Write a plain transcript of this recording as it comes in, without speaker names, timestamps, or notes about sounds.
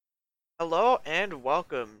Hello and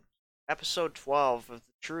welcome, episode 12 of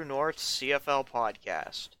the True North CFL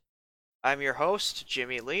podcast. I'm your host,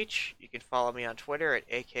 Jimmy Leach. You can follow me on Twitter at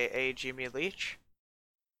aka Jimmy Leach.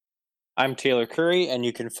 I'm Taylor Curry, and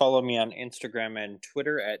you can follow me on Instagram and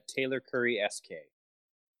Twitter at TaylorCurrySK.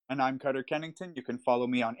 And I'm Cutter Kennington. You can follow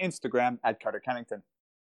me on Instagram at Cutter Kennington.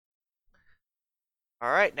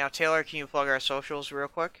 Alright, now Taylor, can you plug our socials real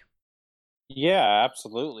quick? Yeah,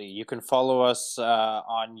 absolutely. You can follow us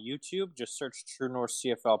on YouTube. Just search True North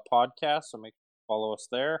CFL Podcast, so make sure you follow us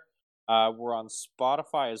there. We're on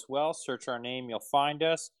Spotify as well. Search our name, you'll find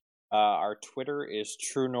us. Our Twitter is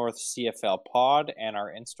True North CFL Pod, and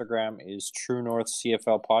our Instagram is True North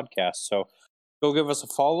CFL Podcast. So go give us a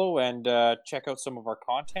follow and check out some of our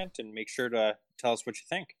content, and make sure to tell us what you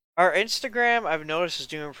think. Our Instagram, I've noticed, is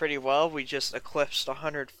doing pretty well. We just eclipsed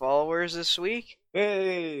 100 followers this week.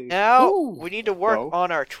 Hey! Now, Woo! we need to work Go.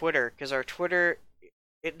 on our Twitter, because our Twitter,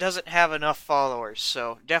 it doesn't have enough followers.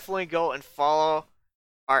 So definitely go and follow.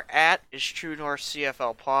 Our @ is True North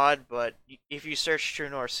CFL Pod, but if you search True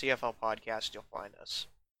North CFL Podcast, you'll find us.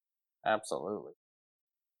 Absolutely.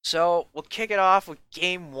 So we'll kick it off with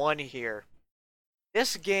game 1 here.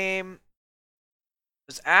 This game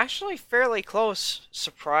was actually fairly close,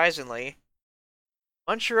 surprisingly.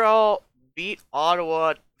 Montreal beat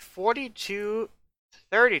Ottawa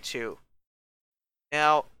 42-32.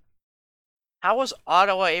 Now, how was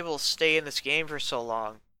Ottawa able to stay in this game for so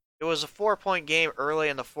long? It was a 4-point game early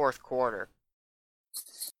in the fourth quarter.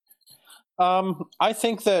 I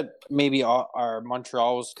think that maybe our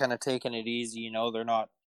Montreal was kind of taking it easy. They're not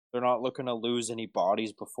looking to lose any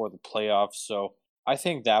bodies before the playoffs. So I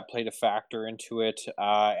think that played a factor into it.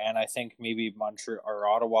 And I think maybe Montreal or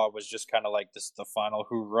Ottawa was just kind of like, this is the final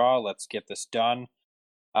hoorah, let's get this done.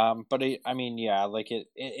 But it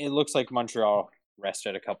looks like Montreal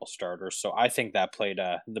rested a couple starters. So I think that played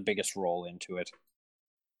the biggest role into it.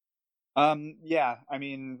 Yeah, I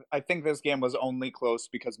think this game was only close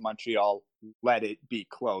because Montreal let it be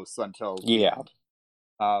close until the Yeah.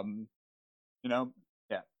 end. Yeah,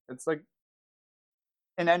 it's like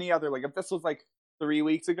in any other, like if this was like 3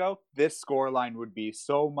 weeks ago, this scoreline would be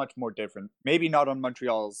so much more different. Maybe not on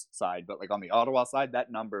Montreal's side, but like on the Ottawa side,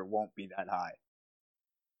 that number won't be that high.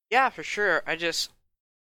 Yeah, for sure. I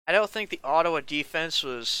don't think the Ottawa defense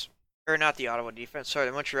was, or not the Ottawa defense, sorry,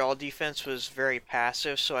 the Montreal defense was very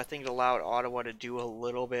passive, so I think it allowed Ottawa to do a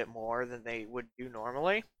little bit more than they would do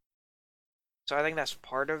normally. So I think that's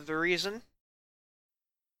part of the reason.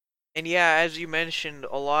 And yeah, as you mentioned,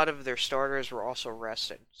 a lot of their starters were also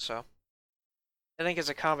rested, so I think it's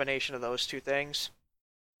a combination of those two things.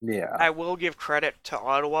 Yeah. I will give credit to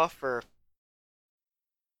Ottawa for,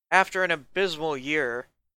 after an abysmal year,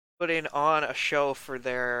 putting on a show for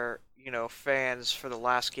their, fans for the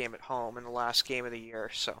last game at home and the last game of the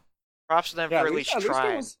year. So props to them for at least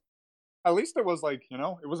trying. At least it was like,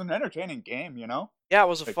 it was an entertaining game, Yeah, it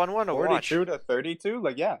was a like fun one to watch. 42-32,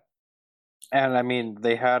 like, yeah. And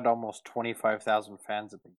they had almost 25,000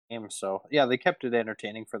 fans at the game. So yeah, they kept it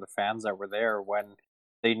entertaining for the fans that were there when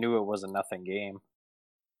they knew it was a nothing game.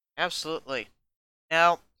 Absolutely.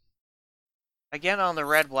 Now, again on the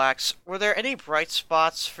Red Blacks, were there any bright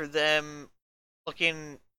spots for them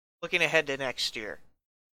looking ahead to next year?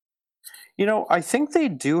 I think they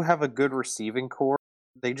do have a good receiving core.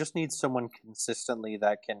 They just need someone consistently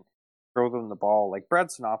that can throw them the ball. Like Brad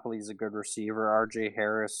Sinopoli is a good receiver. RJ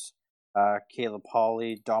Harris, Caleb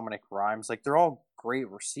Hawley, Dominic Rhymes. Like they're all great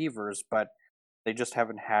receivers, but they just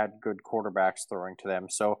haven't had good quarterbacks throwing to them.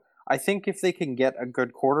 So I think if they can get a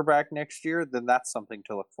good quarterback next year, then that's something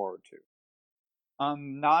to look forward to.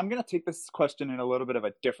 Now I'm going to take this question in a little bit of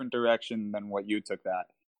a different direction than what you took that.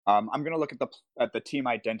 I'm going to look at the team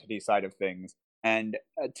identity side of things, and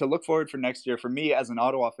to look forward for next year. For me, as an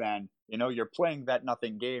Ottawa fan, you're playing that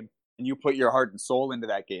nothing game, and you put your heart and soul into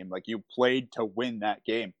that game. Like you played to win that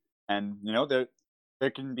game, and there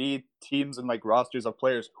can be teams and like rosters of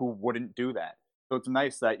players who wouldn't do that. So it's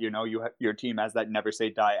nice that your team has that never say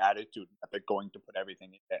die attitude, that they're going to put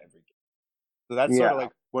everything into every game. So that's sort of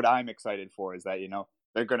like what I'm excited for, is that,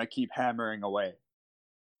 they're going to keep hammering away.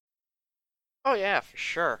 Oh yeah, for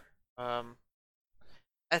sure. I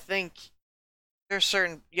think there's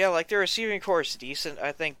certain, like their receiving core is decent.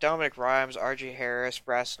 I think Dominic Rhymes, RJ Harris,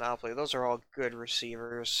 Brad Sinopoli, those are all good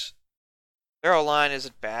receivers. Their O-line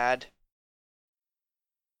isn't bad.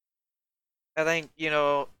 I think,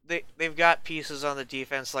 they've got pieces on the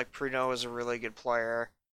defense, like Pruneau is a really good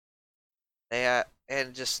player.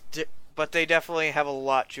 But they definitely have a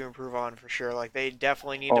lot to improve on for sure. Like they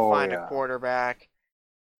definitely need to find a quarterback.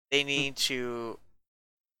 They need to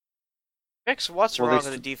Fix what's Well, wrong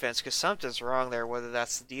with the defense, because something's wrong there, whether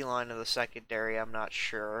that's the D-line or the secondary, I'm not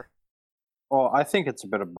sure. Well, I think it's a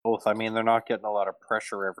bit of both. I mean, they're not getting a lot of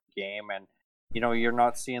pressure every game, and you're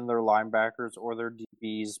not seeing their linebackers or their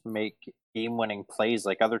DBs make game-winning plays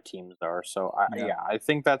like other teams are. So, Yeah. I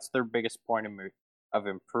think that's their biggest point of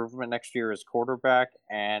improvement next year is quarterback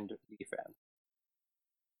and defense.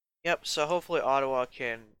 Yep, so hopefully Ottawa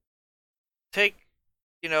can take,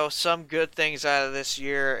 some good things out of this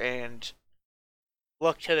year and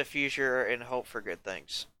look to the future and hope for good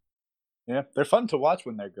things. Yeah, they're fun to watch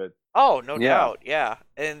when they're good. Oh, no Yeah. doubt, yeah.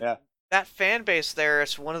 And Yeah. that fan base there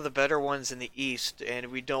is one of the better ones in the East,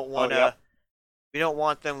 and we don't want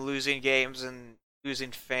yep. them losing games and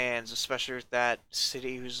losing fans, especially with that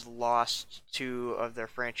city who's lost 2 of their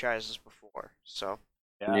franchises before. So,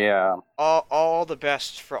 Yeah. all the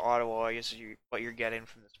best for Ottawa is what you're getting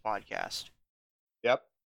from this podcast. Yep.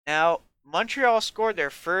 Now, Montreal scored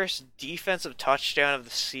their first defensive touchdown of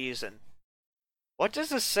the season. What does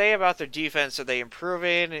this say about their defense? Are they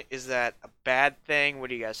improving? Is that a bad thing? What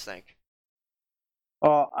do you guys think?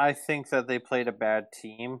 Well, I think that they played a bad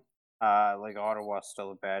team. Like Ottawa's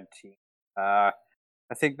still a bad team. I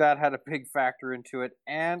think that had a big factor into it,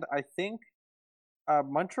 and I think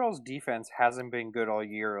Montreal's defense hasn't been good all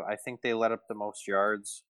year. I think they let up the most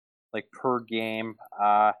yards, like per game.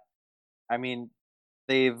 I mean,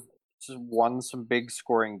 they've just won some big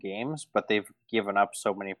scoring games, but they've given up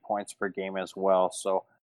so many points per game as well. So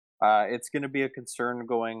it's going to be a concern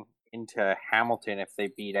going into Hamilton if they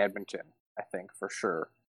beat Edmonton. I think for sure.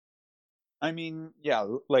 I mean, yeah,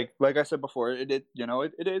 like I said before, it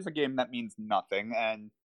is a game that means nothing, and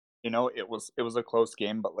it was a close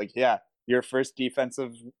game, but like yeah, your first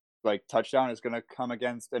defensive like touchdown is going to come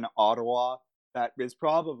against an Ottawa that is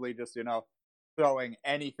probably just throwing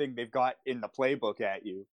anything they've got in the playbook at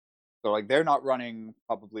you. So like they're not running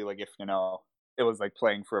probably like if it was like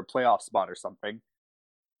playing for a playoff spot or something.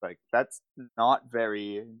 Like that's not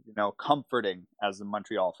very comforting as a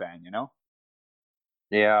Montreal fan.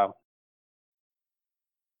 Yeah.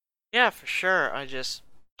 Yeah, for sure.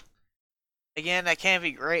 Again, that can't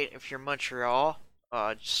be great if you're Montreal.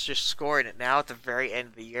 Just scoring it now at the very end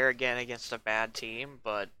of the year again against a bad team,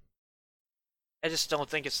 but I just don't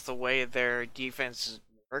think it's the way their defense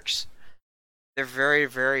works. They're very,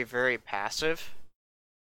 very, very passive.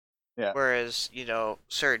 Yeah. Whereas,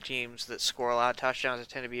 certain teams that score a lot of touchdowns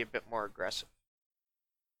tend to be a bit more aggressive.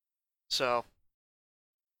 So,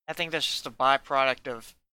 I think that's just a byproduct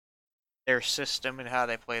of their system and how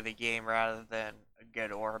they play the game rather than a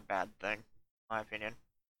good or a bad thing, in my opinion.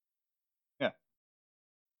 Yeah.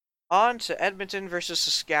 On to Edmonton versus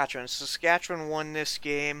Saskatchewan. Saskatchewan won this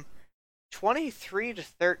game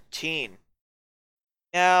 23-13.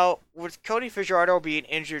 Now, with Cody Fajardo being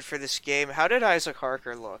injured for this game, how did Isaac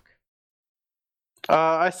Harker look?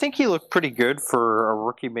 I think he looked pretty good for a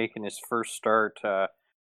rookie making his first start.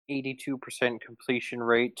 82% completion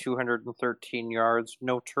rate, 213 yards,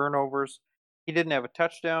 no turnovers. He didn't have a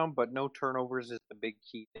touchdown, but no turnovers is the big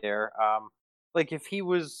key there. Like if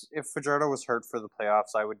Fajardo was hurt for the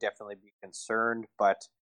playoffs, I would definitely be concerned. But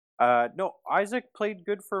no, Isaac played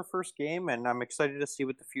good for a first game, and I'm excited to see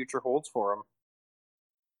what the future holds for him.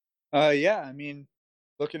 Yeah, I mean,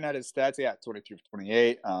 looking at his stats, 23 for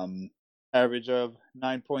 28, average of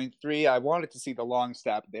 9.3. I wanted to see the long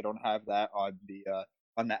stat, but they don't have that on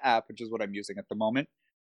the app, which is what I'm using at the moment.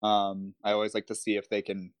 I always like to see if they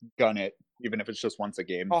can gun it, even if it's just once a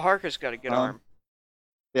game. Oh, Harker's got a good arm.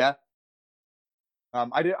 Yeah.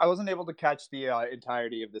 I wasn't able to catch the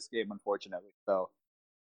entirety of this game, unfortunately. So,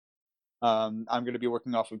 I'm going to be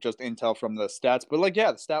working off of just intel from the stats. But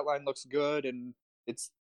the stat line looks good, and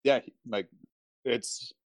it's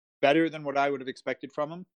better than what I would have expected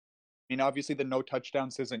from him. I mean, obviously the no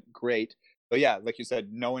touchdowns isn't great, but yeah, like you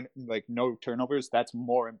said, no turnovers. That's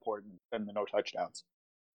more important than the no touchdowns.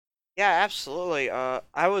 Yeah, absolutely.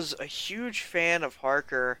 I was a huge fan of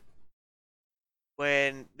Harker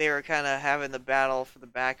when they were kind of having the battle for the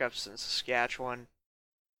backups in Saskatchewan.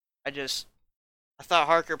 I thought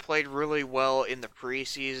Harker played really well in the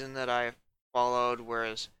preseason that I followed,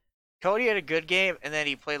 whereas Cody had a good game, and then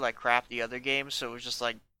he played like crap the other games, so it was just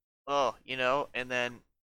like, and then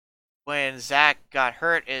when Zach got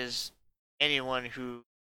hurt, as anyone who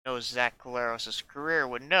knows Zach Collaros' career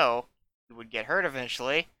would know, he would get hurt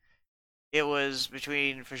eventually. It was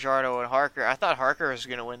between Fajardo and Harker. I thought Harker was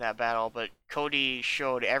going to win that battle, but Cody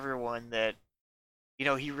showed everyone that,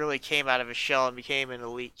 he really came out of his shell and became an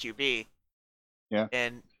elite QB. Yeah.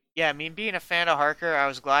 And, yeah, I mean, being a fan of Harker, I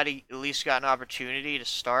was glad he at least got an opportunity to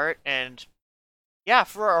start. And, yeah,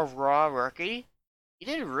 for a raw rookie, he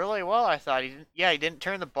did really well, I thought. He didn't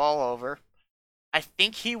turn the ball over. I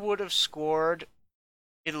think he would have scored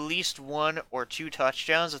at least one or two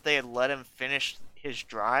touchdowns if they had let him finish his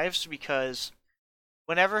drives, because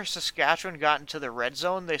whenever Saskatchewan got into the red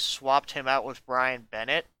zone, they swapped him out with Brian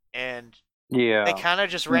Bennett, and they Yeah. kind of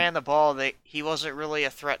just ran the ball. He wasn't really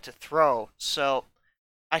a threat to throw. So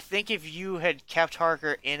I think if you had kept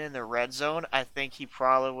Harker in the red zone, I think he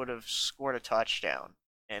probably would have scored a touchdown.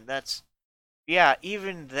 And that's, yeah,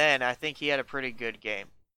 even then, I think he had a pretty good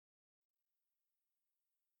game.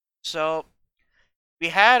 So we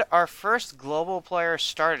had our first global player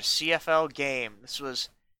start a CFL game. This was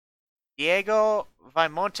Diego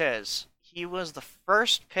Vimontes. He was the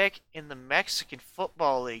first pick in the Mexican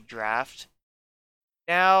Football League draft.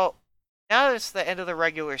 Now that it's the end of the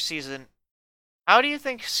regular season, how do you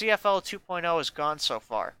think CFL 2.0 has gone so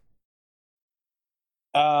far?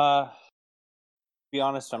 To be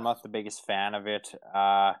honest, I'm not the biggest fan of it.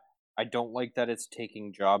 I don't like that it's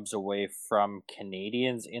taking jobs away from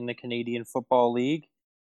Canadians in the Canadian Football League.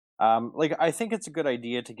 Like I think it's a good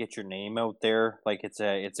idea to get your name out there. Like it's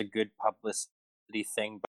a good publicity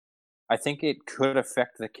thing, but I think it could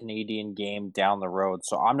affect the Canadian game down the road.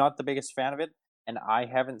 So I'm not the biggest fan of it, and I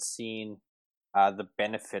haven't seen the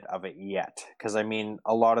benefit of it yet. Because I mean,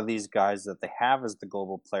 a lot of these guys that they have as the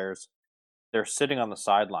global players, they're sitting on the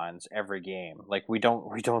sidelines every game. Like we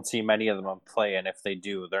don't see many of them play, and if they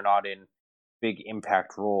do, they're not in big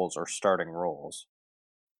impact roles or starting roles.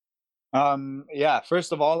 Yeah.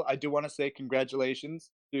 First of all, I do want to say congratulations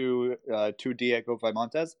to Diego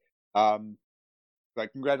Vimontes. Um,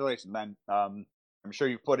 like congratulations, man. I'm sure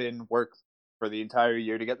you put in work for the entire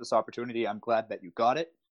year to get this opportunity. I'm glad that you got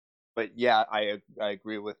it. But yeah, I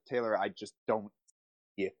agree with Taylor. I just don't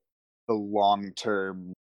see the long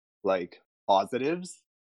term like positives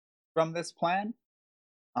from this plan.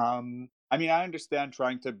 I mean, I understand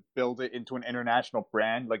trying to build it into an international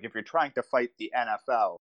brand. Like if you're trying to fight the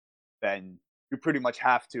NFL, then you pretty much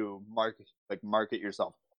have to market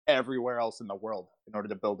yourself everywhere else in the world in order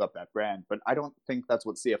to build up that brand. But I don't think that's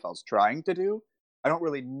what CFL's trying to do. I don't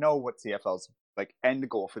really know what CFL's like end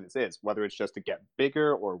goal for this is, whether it's just to get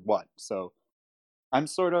bigger or what. So I'm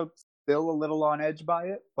sort of still a little on edge by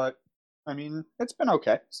it, but I mean, it's been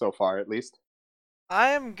okay so far at least. I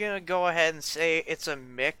am gonna go ahead and say it's a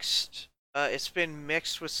mixed. It's been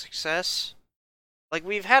mixed with success. Like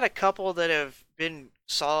we've had a couple that have been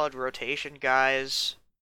solid rotation guys,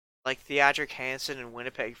 like Theodric Hansen in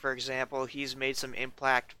Winnipeg, for example. He's made some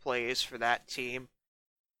impact plays for that team,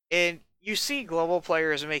 and you see global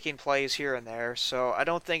players making plays here and there. So I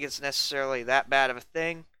don't think it's necessarily that bad of a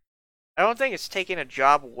thing. I don't think it's taking a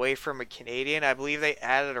job away from a Canadian. I believe they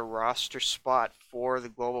added a roster spot for the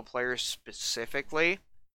global players specifically.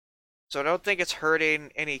 So I don't think it's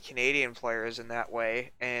hurting any Canadian players in that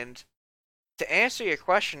way. And to answer your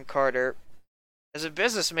question, Carter, as a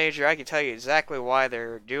business major, I can tell you exactly why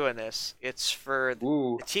they're doing this. It's for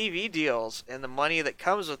Ooh. the TV deals and the money that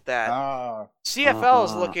comes with that. Ah. CFL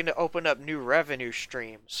is looking to open up new revenue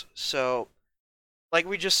streams. So, like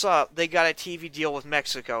we just saw, they got a TV deal with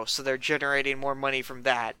Mexico, so they're generating more money from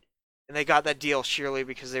that. And they got that deal surely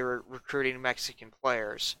because they were recruiting Mexican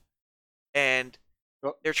players. And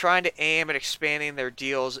they're trying to aim at expanding their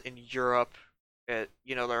deals in Europe. Their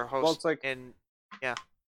host. Well, it's like yeah.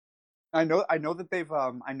 I know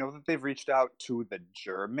that they've reached out to the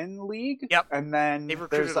German league. Yep. And then They've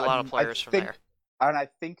recruited a lot of players from there. And I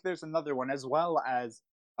think there's another one as well as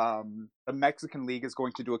the Mexican league is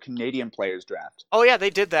going to do a Canadian players draft. Oh yeah, they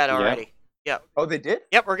did that already. Yep. Oh, they did?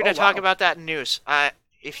 Yep, we're gonna talk wow. about that in news.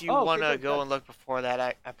 If you want to go good. and look before that,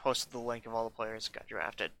 I posted the link of all the players that got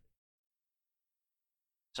drafted.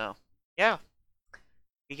 So yeah,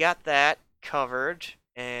 we got that covered,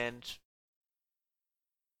 and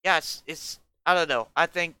yeah, it's I don't know. I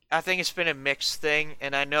think it's been a mixed thing,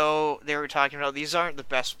 and I know they were talking about these aren't the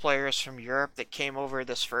best players from Europe that came over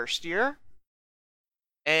this first year,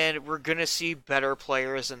 and we're gonna see better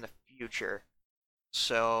players in the future.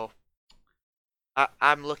 So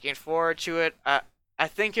I'm looking forward to it. I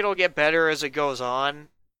think it'll get better as it goes on,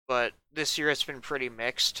 but this year it's been pretty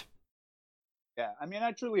mixed. Yeah, I mean,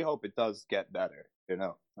 I truly hope it does get better.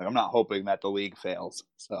 Like, I'm not hoping that the league fails.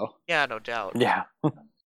 So yeah, no doubt. Yeah.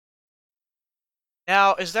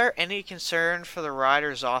 Now, is there any concern for the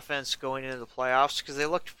Riders' offense going into the playoffs? Because they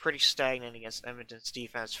looked pretty stagnant against Edmonton's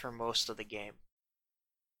defense for most of the game.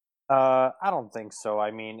 I don't think so.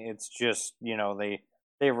 I mean, it's just they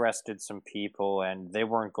arrested some people and they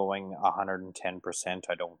weren't going 110%.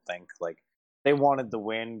 I don't think they wanted the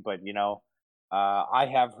win, but I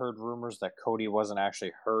have heard rumors that Cody wasn't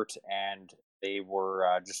actually hurt and they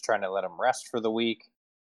were just trying to let him rest for the week.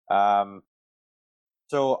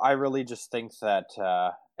 So I really just think that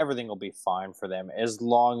everything will be fine for them as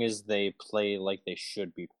long as they play like they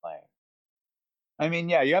should be playing. I mean,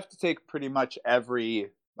 yeah, you have to take pretty much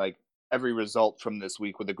every result from this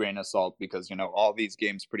week with a grain of salt because all these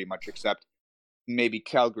games pretty much except maybe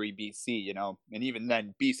Calgary, BC, and even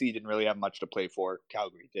then BC didn't really have much to play for.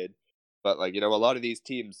 Calgary did, but a lot of these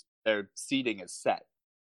teams, their seeding is set.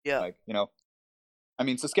 Yeah. I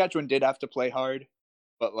mean, Saskatchewan did have to play hard,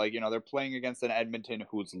 but they're playing against an Edmonton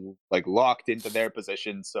who's locked into their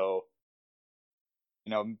position, so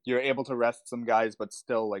you're able to rest some guys but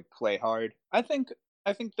still play hard. I think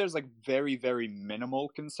there's very very minimal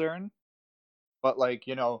concern, but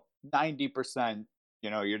 90%,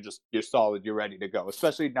 you're solid, you're ready to go,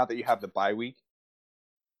 especially now that you have the bye week,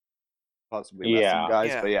 possibly rest some Yeah. guys,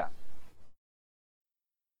 Yeah. but yeah.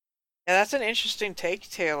 Yeah, that's an interesting take,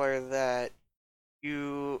 Taylor, that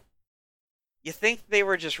you think they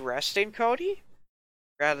were just resting Cody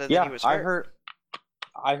rather than he was hurt.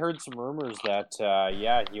 I heard some rumors that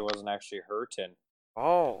he wasn't actually hurt, and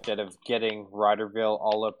Oh, instead of getting Ryderville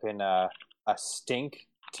all up in a stink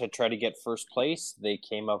to try to get first place, they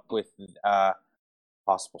came up with a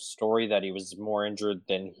possible story that he was more injured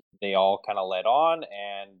than they all kind of let on,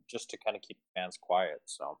 and just to kind of keep the fans quiet.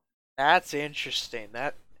 So that's interesting.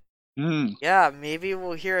 Mm. Yeah, maybe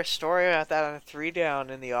we'll hear a story about that on a 3 down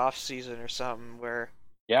in the off season or something where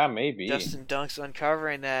yeah, maybe. Justin Dunk's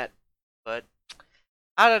uncovering that. But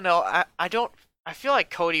I don't know. I feel like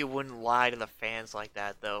Cody wouldn't lie to the fans like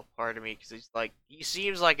that though. Part of me, because he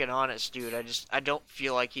seems like an honest dude. I don't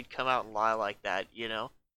feel like he'd come out and lie like that.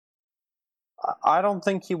 I don't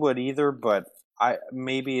think he would either, but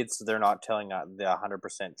maybe they're not telling the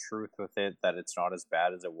 100% truth with it, that it's not as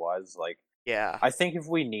bad as it was. Yeah. I think if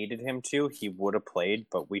we needed him to, he would have played,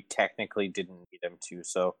 but we technically didn't need him to,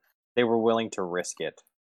 so they were willing to risk it.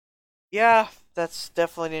 Yeah, that's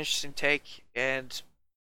definitely an interesting take. And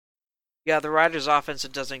yeah, the Riders' offense,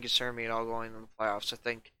 it doesn't concern me at all going into the playoffs. I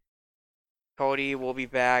think Cody will be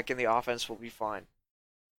back and the offense will be fine.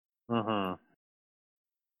 Mm-hmm.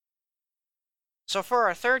 So for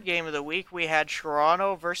our third game of the week, we had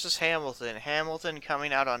Toronto versus Hamilton. Hamilton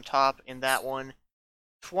coming out on top in that one,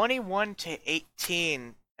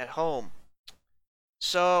 21-18 at home.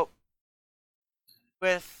 So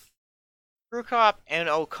with Prukop and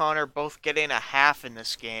O'Connor both getting a half in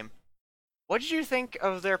this game, what did you think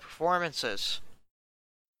of their performances?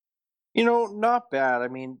 Not bad. I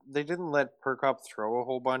mean, they didn't let Perkop throw a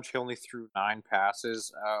whole bunch. He only threw 9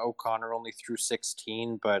 passes. O'Connor only threw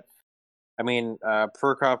 16, but I mean,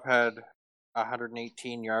 Perkop had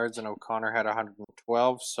 118 yards and O'Connor had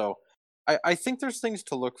 112. So I think there's things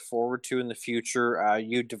to look forward to in the future.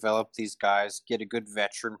 You develop these guys, get a good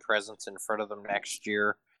veteran presence in front of them next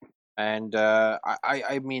year. And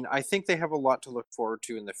I mean, I think they have a lot to look forward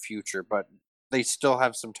to in the future, but they still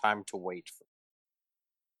have some time to wait for.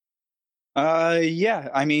 Yeah,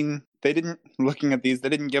 I mean, looking at these, they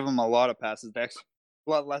didn't give him a lot of passes. Actually, a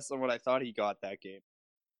lot less than what I thought he got that game.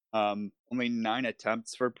 Only 9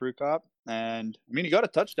 attempts for Prukop, and I mean, he got a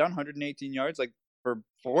touchdown, 118 yards, for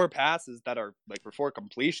 4 passes that are for 4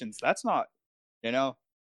 completions. That's not,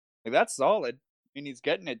 that's solid. I mean, he's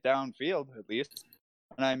getting it downfield at least.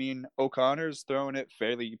 And I mean, O'Connor's throwing it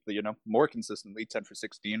fairly, more consistently, 10 for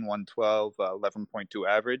 16, 112, 11.2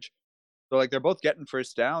 average. So they're both getting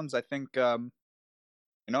first downs. I think, I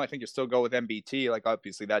think you still go with MBT.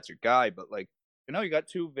 Obviously that's your guy, but you got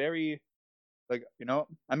 2 very,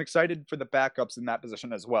 I'm excited for the backups in that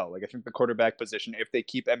position as well. I think the quarterback position, if they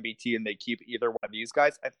keep MBT and they keep either one of these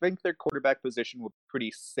guys, I think their quarterback position will be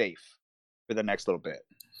pretty safe for the next little bit.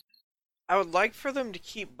 I would like for them to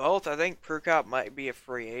keep both. I think Prukop might be a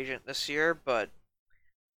free agent this year, but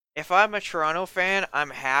if I'm a Toronto fan,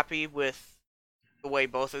 I'm happy with the way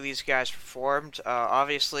both of these guys performed.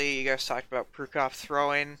 Obviously, you guys talked about Prukop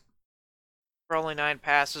throwing for only 9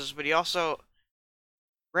 passes, but he also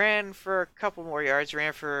ran for a couple more yards,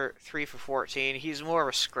 ran for 3 for 14. He's more of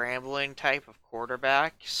a scrambling type of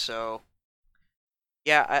quarterback, so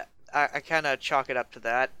yeah, I kind of chalk it up to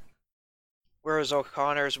that. Whereas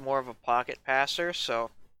O'Connor is more of a pocket passer,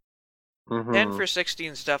 so 10 for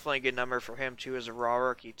 16 is definitely a good number for him too as a raw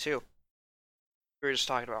rookie too. We were just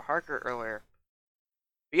talking about Harker earlier.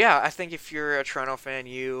 But yeah, I think if you're a Toronto fan,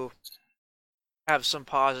 you have some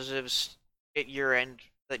positives at your end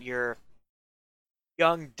that your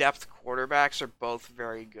young depth quarterbacks are both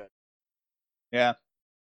very good. Yeah.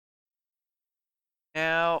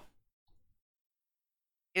 Now,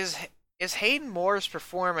 is Hayden Moore's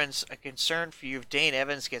performance a concern for you if Dane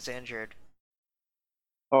Evans gets injured?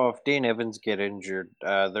 Oh, if Dane Evans get injured,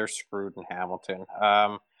 they're screwed in Hamilton.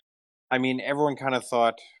 I mean, everyone kind of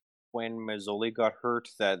thought when Mazzoli got hurt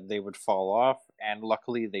that they would fall off, and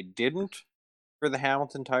luckily they didn't for the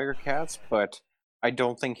Hamilton Tiger Cats. But I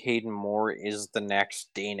don't think Hayden Moore is the next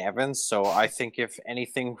Dane Evans. So I think if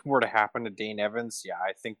anything were to happen to Dane Evans, yeah,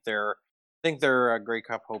 I think their Grey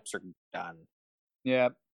Cup hopes are done. Yeah.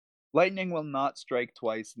 Lightning will not strike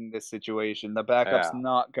twice in this situation. The backup's Yeah.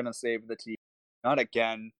 not going to save the team. Not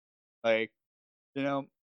again. Like, you know,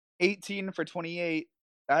 18 for 28.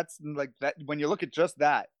 That's like that. When you look at just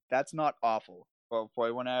that, that's not awful.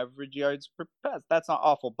 12.1 average yards per pass. That's not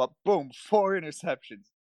awful. But boom, 4 interceptions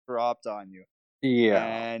dropped on you. Yeah.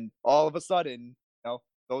 And all of a sudden,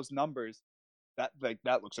 those numbers, that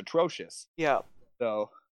looks atrocious. Yeah. So,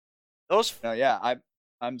 Those yeah,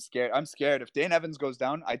 I'm scared. I'm scared. If Dane Evans goes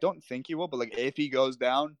down, I don't think he will, but like if he goes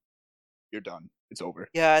down, you're done. It's over.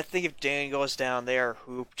 Yeah, I think if Dan goes down, they are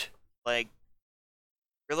hooped. Like,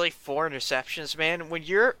 really, 4 interceptions, man. When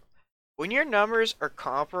your numbers are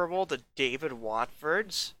comparable to David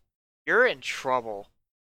Watford's, you're in trouble.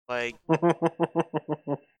 Like,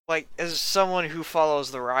 as someone who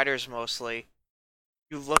follows the Riders mostly,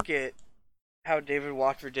 you look at how David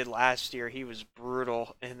Watford did last year. He was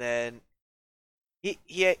brutal, and then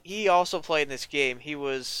he also played in this game. He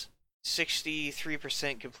was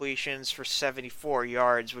 63% completions for 74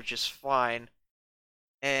 yards, which is fine.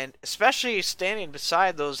 And especially standing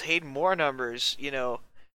beside those Hayden Moore numbers,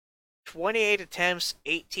 28 attempts,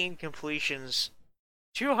 18 completions,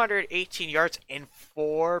 218 yards, and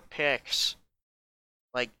 4 picks.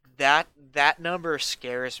 Like, that number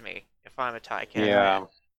scares me if I'm a Tie Cat Yeah. fan.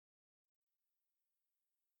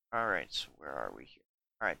 Alright, so where are we here?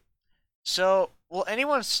 Alright. So, will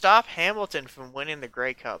anyone stop Hamilton from winning the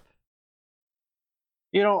Grey Cup?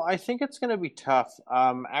 I think it's going to be tough.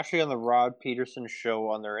 Actually, on the Rod Peterson show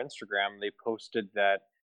on their Instagram, they posted that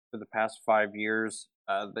for the past 5 years,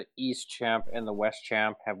 the East champ and the West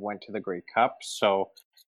champ have went to the Grey Cup. So,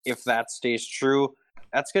 if that stays true,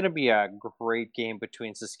 that's going to be a great game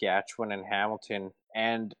between Saskatchewan and Hamilton.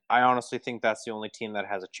 And I honestly think that's the only team that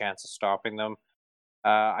has a chance of stopping them.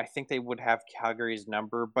 I think they would have Calgary's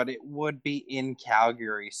number, but it would be in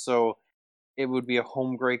Calgary. So it would be a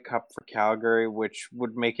home Grey Cup for Calgary, which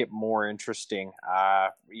would make it more interesting.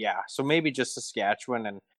 Yeah, so maybe just Saskatchewan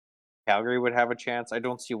and Calgary would have a chance. I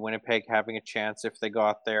don't see Winnipeg having a chance if they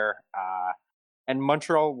got there. And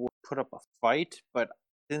Montreal will put up a fight, but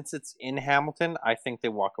since it's in Hamilton, I think they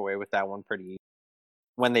walk away with that one pretty easy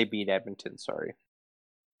when they beat Edmonton. Sorry.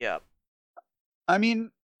 Yeah. I mean,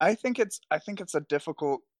 I think it's a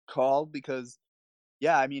difficult call because,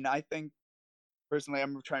 yeah, I mean, I think personally,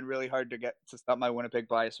 I'm trying really hard to stop my Winnipeg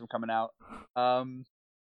bias from coming out.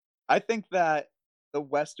 I think that the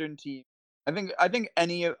Western team, I think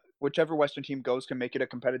whichever Western team goes can make it a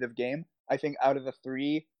competitive game. I think out of the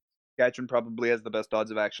three, Saskatchewan probably has the best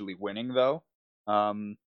odds of actually winning, though.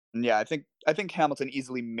 And yeah, I think Hamilton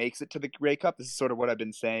easily makes it to the Grey Cup. This is sort of what I've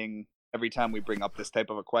been saying every time we bring up this type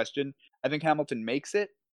of a question. I think Hamilton makes it.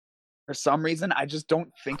 For some reason, I just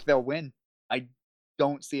don't think they'll win. I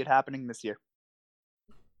don't see it happening this year.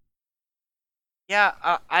 Yeah,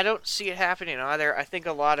 I don't see it happening either. I think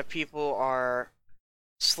a lot of people are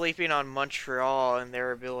sleeping on Montreal and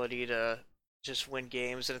their ability to just win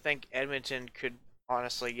games, and I think Edmonton could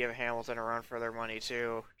honestly give Hamilton a run for their money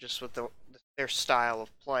too, just with their style of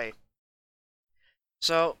play.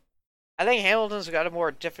 So, I think Hamilton's got a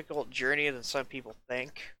more difficult journey than some people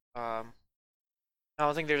think. I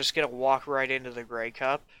don't think they're just gonna walk right into the Grey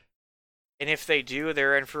Cup, and if they do,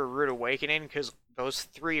 they're in for a rude awakening because those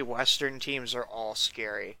 3 Western teams are all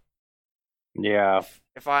scary. Yeah.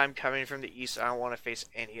 If I'm coming from the East, I don't want to face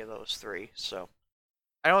any of those 3. So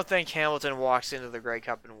I don't think Hamilton walks into the Grey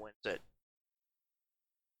Cup and wins it.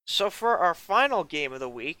 So for our final game of the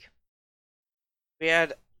week, we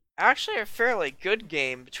had actually a fairly good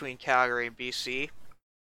game between Calgary and BC.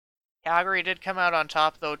 Calgary did come out on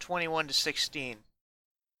top though, 21-16.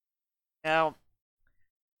 Now,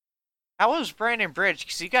 how was Brandon Bridge?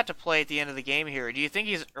 Because he got to play at the end of the game here. Do you think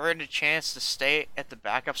he's earned a chance to stay at the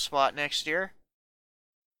backup spot next year?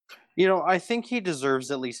 I think he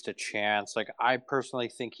deserves at least a chance. Like, I personally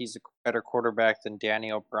think he's a better quarterback than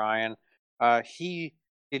Danny O'Brien. He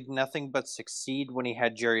did nothing but succeed when he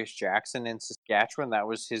had Jarius Jackson in Saskatchewan. That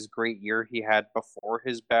was his great year he had before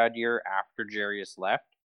his bad year after Jarius left.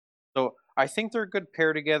 So I think they're a good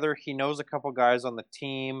pair together. He knows a couple guys on the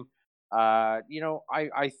team.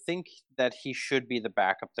 I think that he should be the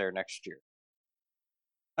backup there next year.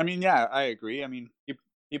 I mean, yeah, I agree. I mean,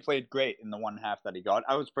 he played great in the one half that he got.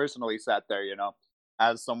 I was personally sat there,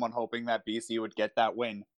 as someone hoping that BC would get that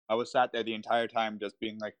win. I was sat there the entire time just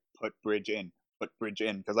being like, put Bridge in, put Bridge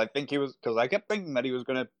in because I kept thinking that he was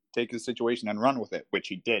going to take his situation and run with it, which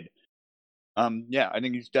he did. Yeah, I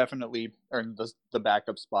think he's definitely earned the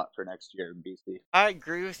backup spot for next year in BC. I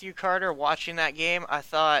agree with you, Carter. Watching that game, I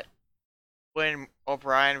thought when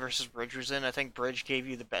O'Brien versus Bridge was in, I think Bridge gave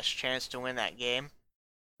you the best chance to win that game.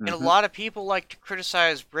 And a lot of people like to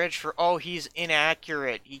criticize Bridge for, oh, he's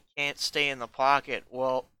inaccurate. He can't stay in the pocket.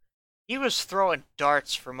 Well, he was throwing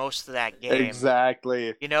darts for most of that game.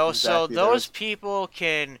 Exactly. You know, so Exactly. those people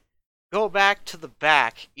can go back to the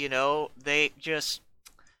back. You know, they just,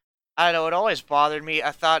 I don't know, it always bothered me. I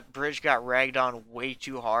thought Bridge got ragged on way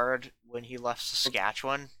too hard when he left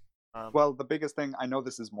Saskatchewan. Well, the biggest thing, I know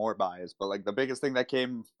this is more biased, but like the biggest thing that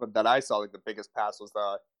I saw, like the biggest pass was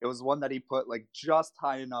it was one that he put like just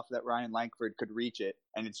high enough that Ryan Langford could reach it,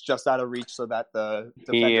 and it's just out of reach so that the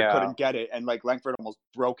defender couldn't get it, and like Langford almost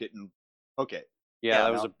broke it and took it. Yeah,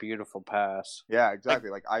 that was a beautiful pass. Yeah, exactly.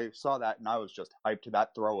 Like I saw that and I was just hyped.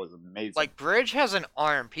 That throw was amazing. Like Bridge has an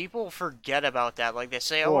arm. People forget about that. Like they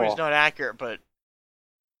say, oh, he's not accurate, but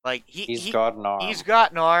like he's got an arm. He's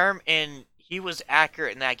got an arm, and he was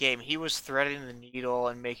accurate in that game. He was threading the needle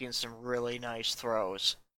and making some really nice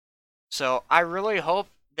throws. So I really hope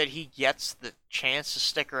that he gets the chance to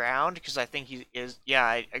stick around because I think he is. Yeah,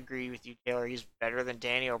 I agree with you, Taylor. He's better than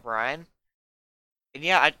Danny O'Brien. And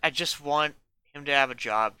yeah, I just want him to have a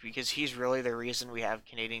job because he's really the reason we have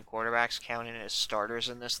Canadian quarterbacks counting as starters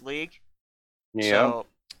in this league. Yeah. So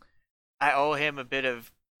I owe him a bit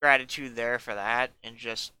of gratitude there for that, and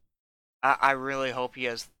just I really hope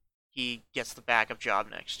he gets the backup job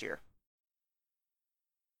next year.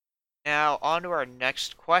 Now, on to our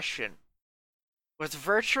next question. With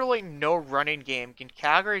virtually no running game, can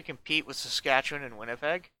Calgary compete with Saskatchewan and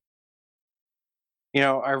Winnipeg? You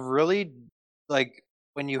know, I really like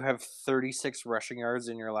when you have 36 rushing yards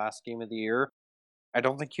in your last game of the year. I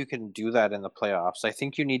don't think you can do that in the playoffs. I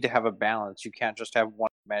think you need to have a balance. You can't just have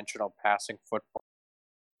one-dimensional passing football.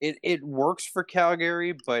 It works for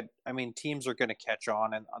Calgary, but I mean, teams are going to catch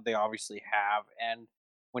on, and they obviously have. And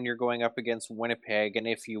when you're going up against Winnipeg, and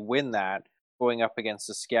if you win that, going up against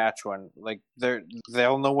Saskatchewan, like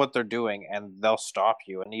they'll know what they're doing, and they'll stop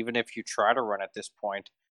you. And even if you try to run at this point,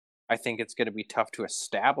 I think it's going to be tough to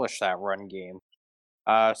establish that run game.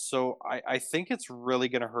 So I think it's really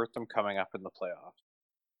going to hurt them coming up in the playoffs.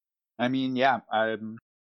 I mean, yeah,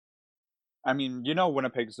 I mean, you know,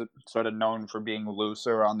 Winnipeg's sort of known for being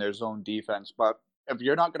looser on their zone defense, but if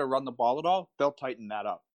you're not going to run the ball at all, they'll tighten that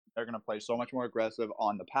up. They're going to play so much more aggressive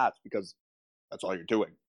on the pass because that's all you're doing.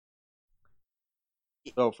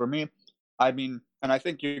 So for me, I mean, and I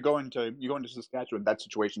think you go into Saskatchewan, that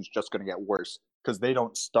situation's just going to get worse because they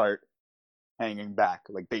don't start hanging back,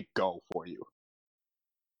 like they go for you.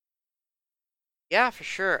 Yeah, for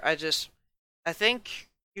sure. I think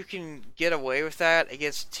you can get away with that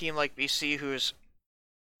against a team like BC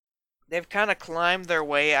they've kind of climbed their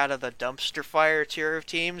way out of the dumpster fire tier of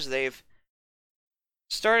teams. They've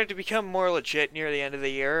started to become more legit near the end of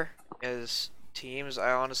the year as teams.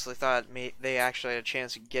 I honestly thought they actually had a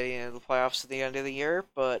chance of getting into the playoffs at the end of the year,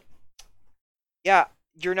 but yeah,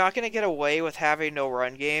 you're not going to get away with having no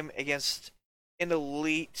run game against an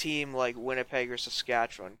elite team like Winnipeg or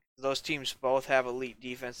Saskatchewan. Those teams both have elite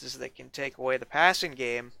defenses that can take away the passing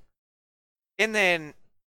game. And then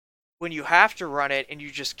when you have to run it and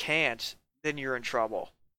you just can't, then you're in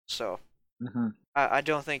trouble. So I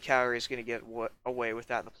don't think Calgary is going to get away with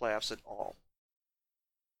that in the playoffs at all.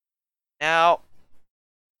 Now,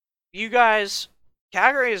 you guys,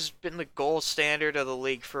 Calgary has been the gold standard of the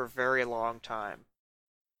league for a very long time.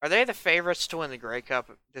 Are they the favorites to win the Grey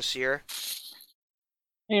Cup this year?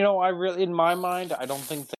 You know, in my mind, I don't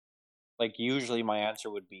think that. Like, usually my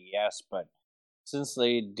answer would be yes, but since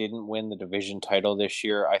they didn't win the division title this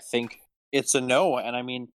year, I think it's a no. And I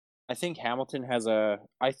mean, I think Hamilton has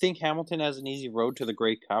an easy road to the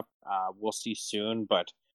Grey Cup. We'll see soon,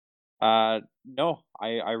 but no,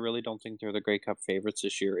 I really don't think they're the Grey Cup favorites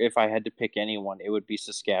this year. If I had to pick anyone, it would be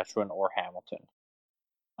Saskatchewan or Hamilton.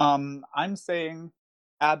 I'm saying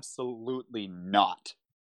absolutely not.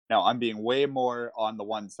 No, I'm being way more on the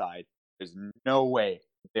one side. There's no way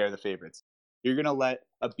they're the favorites. You're going to let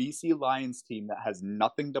a BC Lions team that has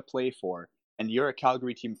nothing to play for, and you're a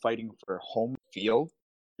Calgary team fighting for home field,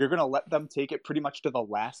 you're going to let them take it pretty much to the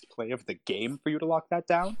last play of the game for you to lock that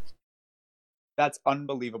down? That's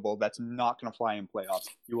unbelievable. That's not going to fly in playoffs.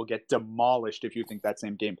 You will get demolished if you think that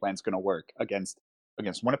same game plan is going to work against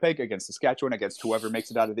Winnipeg, against Saskatchewan, against whoever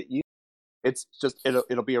makes it out of the East. It's just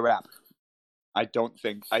it'll be a wrap. I think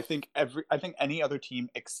any other team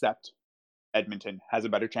except Edmonton has a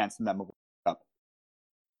better chance than them of winning the Cup.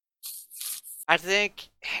 I think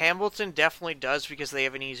Hamilton definitely does because they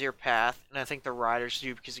have an easier path, and I think the Riders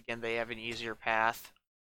do because, again, they have an easier path.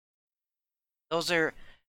 Those are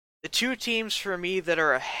the two teams for me that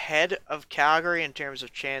are ahead of Calgary in terms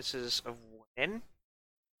of chances of winning.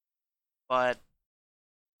 But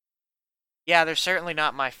yeah, they're certainly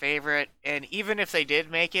not my favorite. And even if they did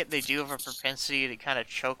make it, they do have a propensity to kind of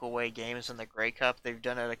choke away games in the Grey Cup. They've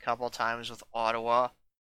done it a couple times with Ottawa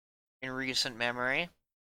in recent memory.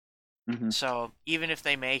 Mm-hmm. So even if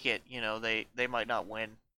they make it, they might not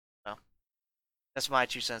win. So that's my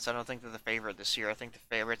 2 cents. I don't think they're the favorite this year. I think the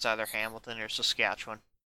favorite's either Hamilton or Saskatchewan.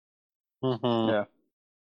 Mm-hmm. Yeah.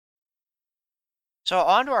 So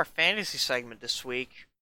on to our fantasy segment this week.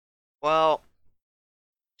 Well,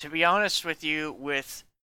 to be honest with you, with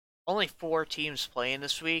only 4 teams playing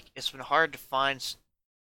this week, it's been hard to find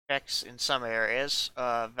picks in some areas.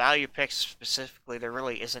 Value picks specifically, there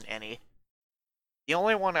really isn't any. The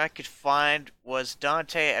only one I could find was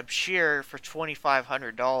Dante Abshir for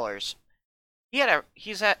 $2,500. He had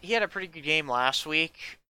a pretty good game last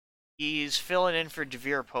week. He's filling in for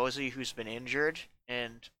Devere Posey, who's been injured,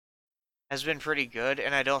 and has been pretty good.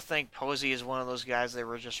 And I don't think Posey is one of those guys they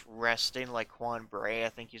were just resting like Quan Bray. I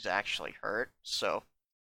think he's actually hurt. So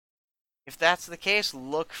if that's the case,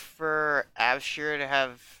 look for Abshir to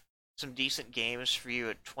have some decent games for you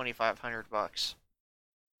at $2,500.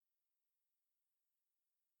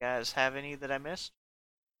 Guys, have any that I missed?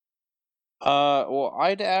 Well,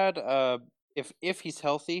 I'd add if he's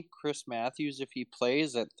healthy, Chris Matthews if he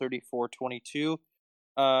plays at 34.22.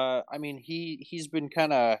 I mean he's been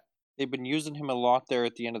kind of they've been using him a lot there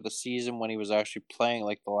at the end of the season when he was actually playing.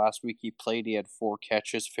 Like the last week he played, he had 4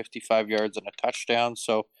 catches, 55 yards, and a touchdown.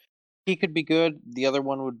 So he could be good. The other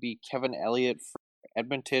one would be Kevin Elliott for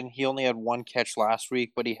Edmonton. He only had 1 catch last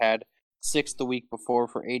week, but he had 6 the week before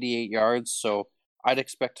for 88 yards. So I'd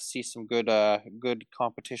expect to see some good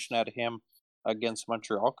competition out of him against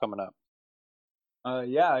Montreal coming up.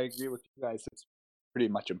 Yeah, I agree with you guys. It's pretty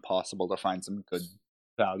much impossible to find some good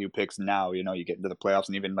value picks now. You get into the playoffs,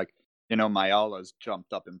 and even Mayala's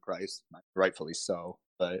jumped up in price, rightfully so.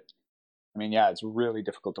 But I mean, yeah, it's really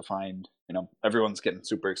difficult to find. Everyone's getting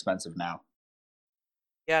super expensive now.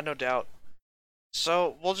 Yeah, no doubt.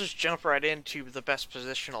 So we'll just jump right into the best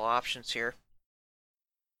positional options here.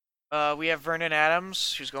 We have Vernon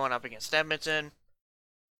Adams, who's going up against Edmonton.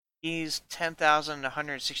 He's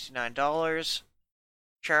 $10,169.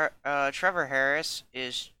 Trevor Harris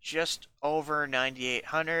is just over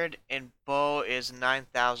 9,800, and Bo is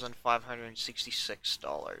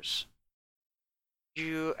 $9,566.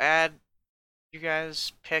 You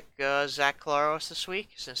guys pick Zach Claros this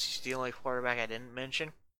week since he's the only quarterback I didn't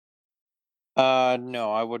mention?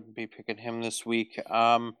 No, I wouldn't be picking him this week.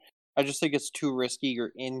 I just think it's too risky.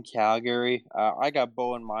 You're in Calgary. I got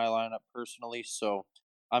Bo in my lineup personally, so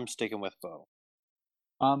I'm sticking with Bo.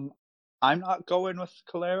 Um, I'm not going with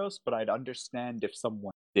Caleros, but I'd understand if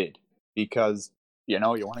someone did, because you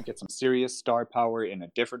want to get some serious star power in a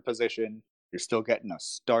different position. You're still getting a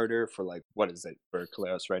starter for what is it for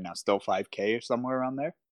Caleros right now? Still 5K or somewhere around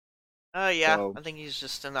there. Yeah, So I think he's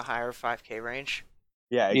just in the higher 5K range.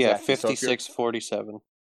 yeah, Yeah, exactly. 56.47.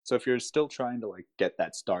 So if you're still trying to get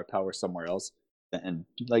that star power somewhere else, and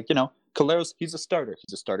Caleros, he's a starter.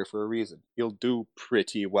 He's a starter for a reason. He'll do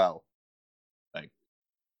pretty well.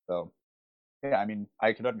 So yeah, I mean,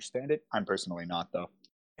 I could understand it. I'm personally not, though.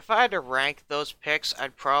 If I had to rank those picks,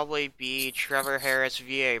 I'd probably be Trevor Harris,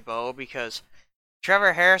 VA Bo, because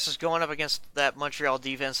Trevor Harris is going up against that Montreal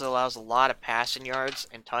defense that allows a lot of passing yards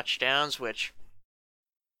and touchdowns, which,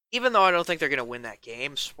 even though I don't think they're going to win that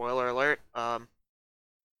game, spoiler alert, I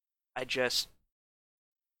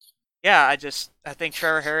think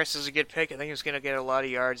Trevor Harris is a good pick. I think he's going to get a lot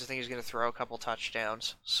of yards. I think he's going to throw a couple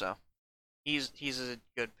touchdowns. So he's a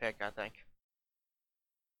good pick, I think.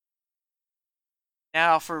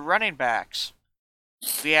 Now for running backs,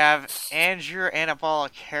 we have Andrew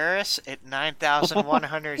Anabolic Harris at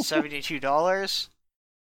 $9,172.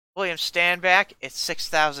 William Stanback at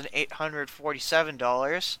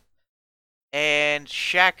 $6,847. And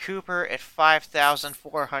Shaq Cooper at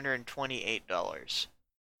 $5,428.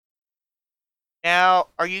 Now,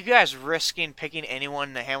 are you guys risking picking anyone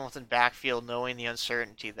in the Hamilton backfield knowing the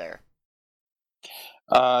uncertainty there?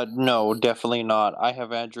 No, definitely not. I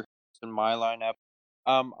have Andrew in my lineup.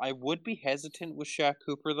 I would be hesitant with Shaq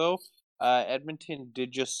Cooper though. Edmonton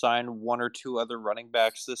did just sign 1 or 2 other running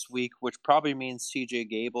backs this week, which probably means CJ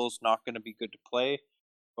Gable's not going to be good to play.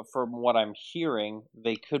 But from what I'm hearing,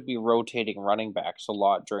 they could be rotating running backs a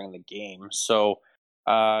lot during the game. So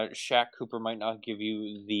Shaq Cooper might not give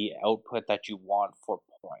you the output that you want for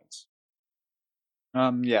points.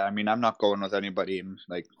 Yeah, I mean, I'm not going with anybody.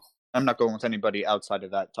 I'm not going with anybody outside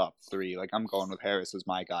of that top three. Like, I'm going with Harris as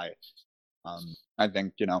my guy. I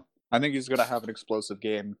think I think he's gonna have an explosive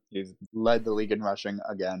game. He's led the league in rushing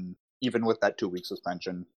again, even with that 2 week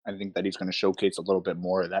suspension. I think that he's going to showcase a little bit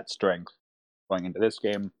more of that strength going into this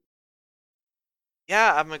game.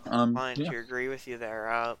 Yeah, I'm inclined Yeah. to agree with you there.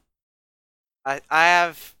 I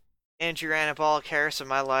have Andrew Anabolic Harris in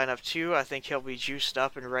my lineup too. I think he'll be juiced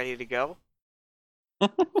up and ready to go.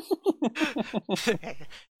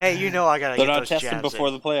 Hey, you know I gotta They're get not those testing jabs before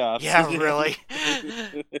in. the playoffs. Yeah, really.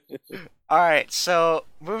 All right, so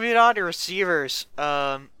moving on to receivers.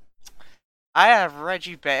 I have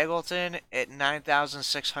Reggie Bagleton at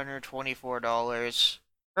 $9,624.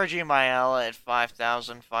 Reggie Maella at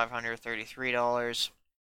 $5,533.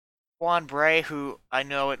 Juan Bray, who I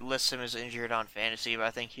know it lists him as injured on fantasy, but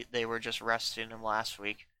I think they were just resting him last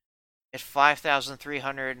week, at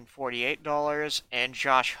 $5,348, and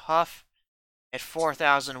Josh Huff at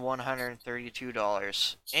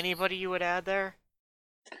 $4,132. Anybody you would add there?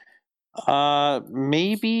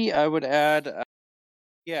 Maybe I would add,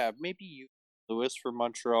 maybe you, Lewis for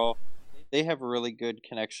Montreal. They have a really good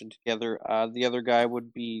connection together. The other guy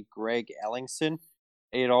would be Greg Ellingson.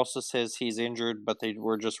 It also says he's injured, but they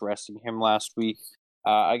were just resting him last week.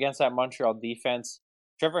 Against that Montreal defense,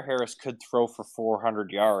 Trevor Harris could throw for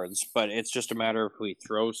 400 yards, but it's just a matter of who he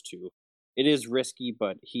throws to. It is risky,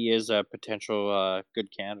 but he is a potential good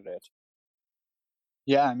candidate.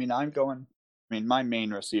 Yeah, I mean, my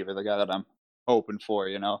main receiver, the guy that I'm hoping for,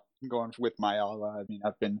 I'm going with Myala. I mean,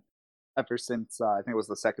 I've been ever since I think it was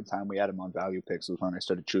the second time we had him on value picks was when I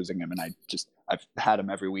started choosing him, and I've had him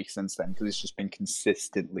every week since then because he's just been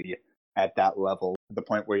consistently at that level to the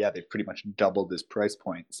point where they've pretty much doubled his price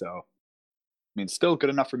point. So I mean, still good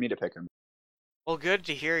enough for me to pick him. Well, good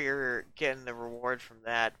to hear you're getting the reward from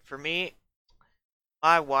that. For me,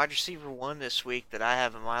 my wide receiver one this week that I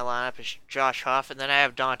have in my lineup is Josh Huff, and then I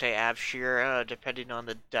have Dante Abshire, depending on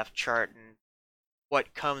the depth chart and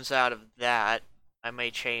what comes out of that. I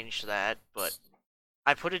may change that, but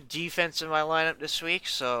I put a defense in my lineup this week,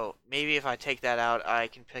 so maybe if I take that out, I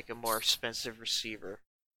can pick a more expensive receiver.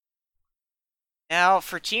 Now,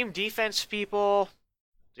 for team defense people,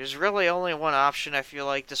 there's really only one option I feel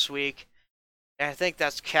like this week, and I think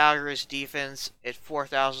that's Calgary's defense at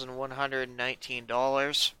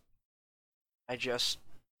 $4,119.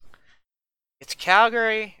 It's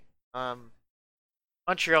Calgary.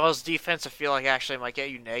 Montreal's defense, I feel like actually might get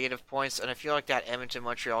you negative points, and I feel like that Edmonton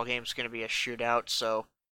Montreal game is going to be a shootout, so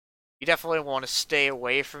you definitely want to stay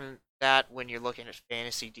away from that when you're looking at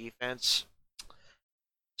fantasy defense.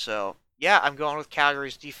 So, yeah, I'm going with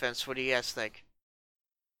Calgary's defense. What do you guys think?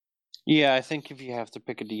 Yeah, I think if you have to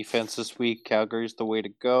pick a defense this week, Calgary's the way to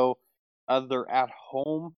go. They're at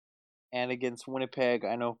home and against Winnipeg.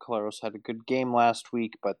 I know Collaros had a good game last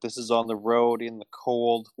week, but this is on the road in the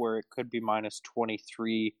cold where it could be minus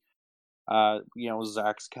 23.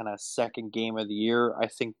 Zach's kind of second game of the year. I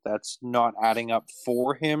think that's not adding up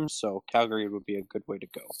for him, so Calgary would be a good way to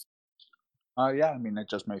go. Yeah, I mean, it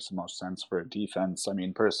just makes the most sense for a defense. I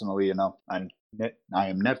mean, personally, I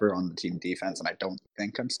am never on the team defense, and I don't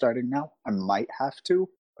think I'm starting now. I might have to,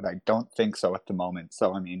 but I don't think so at the moment.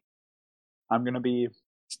 So, I mean, I'm going to be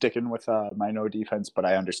sticking with my no defense, but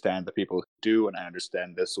I understand the people who do, and I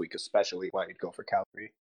understand this week especially why you'd go for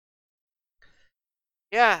Calgary.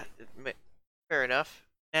 Yeah, fair enough.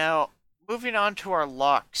 Now, moving on to our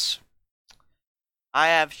locks. I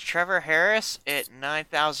have Trevor Harris at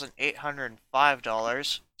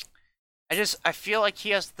 $9,805. I feel like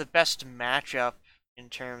he has the best matchup in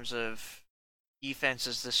terms of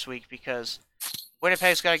defenses this week because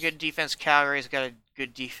Winnipeg's got a good defense, Calgary's got a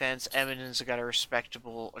good defense, Edmonton's got a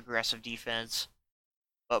respectable, aggressive defense.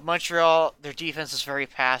 But Montreal, their defense is very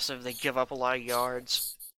passive. They give up a lot of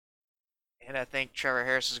yards. And I think Trevor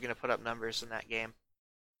Harris is going to put up numbers in that game.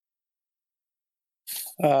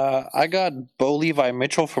 I got Bo Levi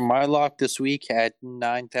Mitchell for my lock this week at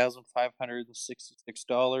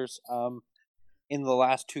 $9,566. In the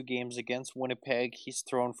last two games against Winnipeg, he's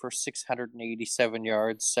thrown for 687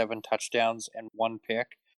 yards, 7 touchdowns, and 1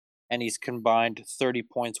 pick. And he's combined 30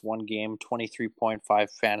 points one game, 23.5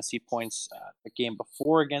 fantasy points the game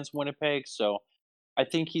before against Winnipeg. So I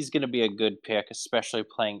think he's going to be a good pick, especially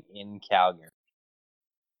playing in Calgary.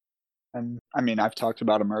 And I mean, I've talked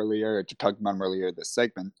about him earlier this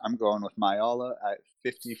segment. I'm going with Myala at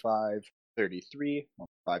 $5,533,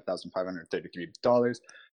 $5,533.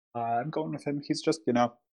 I'm going with him. He's just,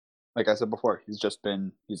 like I said before, he's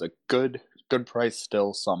a good price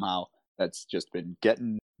still somehow. That's just been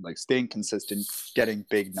staying consistent, getting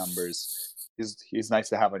big numbers. He's nice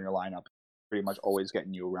to have on your lineup. pretty much always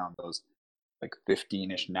getting you around those like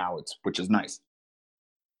 15-ish now, which is nice.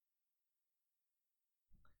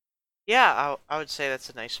 Yeah, I would say that's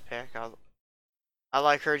a nice pick. I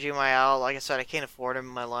like Hergy Mayal. Like I said, I can't afford him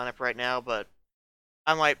in my lineup right now, but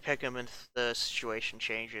I might pick him if the situation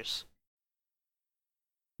changes.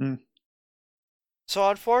 Hmm. So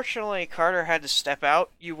unfortunately, Carter had to step out.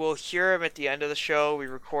 You will hear him at the end of the show. We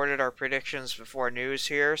recorded our predictions before news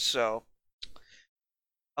here, so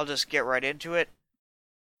I'll just get right into it.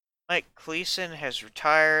 Mike Gleason has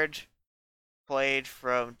retired. Played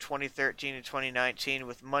from 2013 to 2019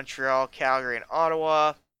 with Montreal, Calgary, and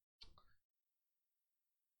Ottawa.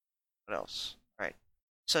 What else? All right.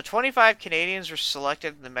 So 25 Canadians were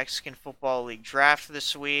selected in the Mexican Football League draft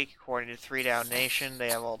this week, according to 3Down Nation. They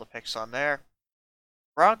have all the picks on there.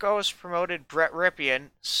 Broncos promoted Brett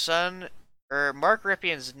Ripien, Mark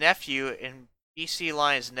Ripien's nephew, and BC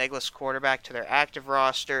Lions Neglis quarterback to their active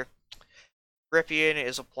roster. Ripien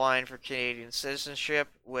is applying for Canadian citizenship,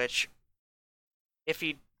 which, if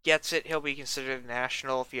he gets it, he'll be considered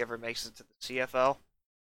national if he ever makes it to the CFL.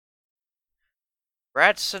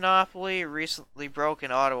 Brad Sinopoli recently broke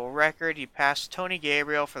an Ottawa record. He passed Tony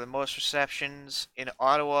Gabriel for the most receptions in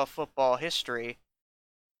Ottawa football history,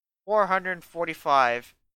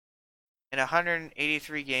 445 in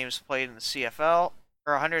 183 games played in the CFL,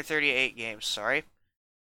 or 138 games, sorry.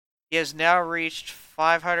 He has now reached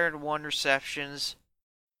 501 receptions,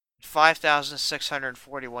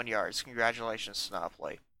 5,641 yards. Congratulations,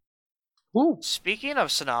 Sinopoli. Woo. Speaking of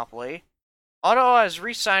Sinopoli, Ottawa has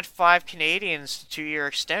re-signed 5 Canadians to 2-year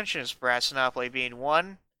extensions, Brad Sinopoli being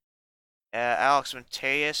one, Alex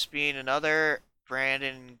Mateus being another,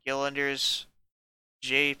 Brandon Gillanders,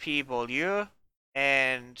 J.P. Beaulieu,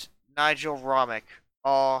 and Nigel Romick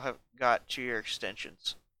all have got 2-year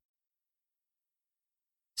extensions.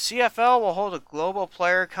 CFL will hold a global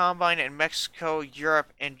player combine in Mexico,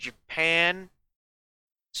 Europe, and Japan,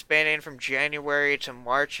 spanning from January to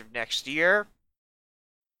March of next year.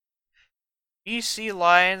 BC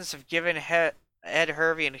Lions have given Ed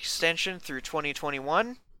Hervey an extension through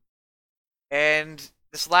 2021. And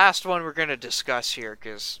this last one we're going to discuss here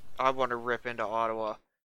because I want to rip into Ottawa.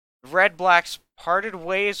 The Red Blacks parted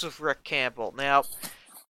ways with Rick Campbell. Now,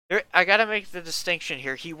 I got to make the distinction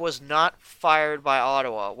here. He was not fired by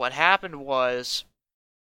Ottawa. What happened was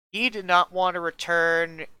he did not want to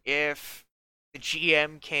return if the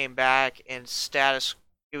GM came back and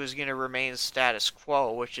it was going to remain status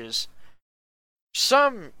quo, which is, for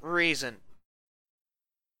some reason,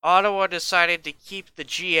 Ottawa decided to keep the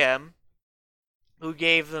GM, who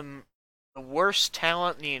gave them the worst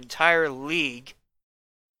talent in the entire league,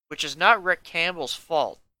 which is not Rick Campbell's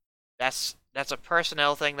fault. That's a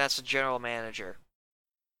personnel thing. That's a general manager.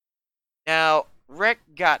 Now, Rick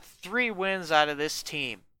got 3 wins out of this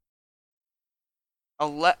team.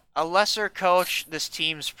 A lesser coach, this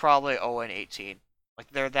team's probably 0-18.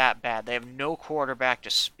 Like, they're that bad. They have no quarterback to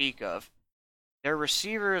speak of. Their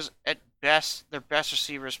receivers, at best, their best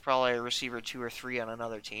receiver is probably a receiver 2 or 3 on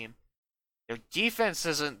another team. Their defense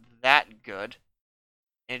isn't that good.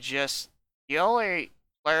 And just, the only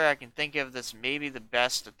player I can think of that's maybe the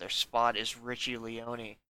best at their spot is Richie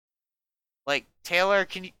Leone. Like, Taylor,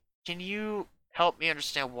 can you help me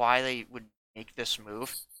understand why they would make this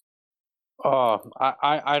move?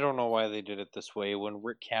 I don't know why they did it this way. When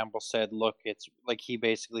Rick Campbell said, look, it's like he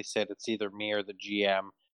basically said it's either me or the GM,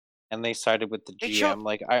 and they sided with the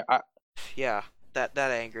GM. Yeah, that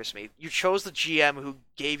angers me. You chose the GM who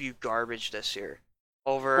gave you garbage this year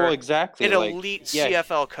over exactly an elite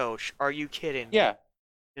CFL coach. Are you kidding me? Yeah.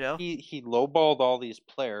 You know? He lowballed all these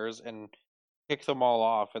players and kicked them all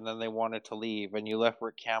off, and then they wanted to leave, and you left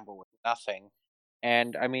Rick Campbell with nothing.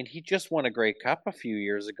 And, I mean, he just won a Grey Cup a few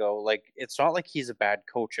years ago. Like, it's not like he's a bad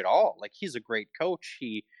coach at all. Like, he's a great coach.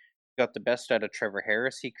 He got the best out of Trevor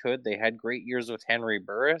Harris he could. They had great years with Henry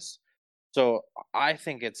Burris. So, I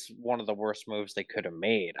think it's one of the worst moves they could have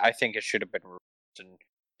made. I think it should have been reversed, and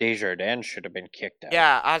Desjardins should have been kicked out.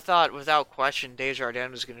 Yeah, I thought, without question,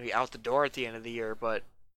 Desjardins was going to be out the door at the end of the year, but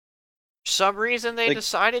for some reason they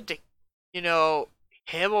decided to,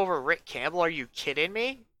 him over Rick Campbell. Are you kidding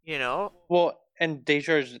me? Well, and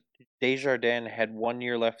Desjardins had 1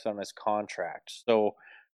 year left on his contract, so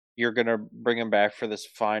you're gonna bring him back for this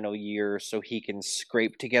final year so he can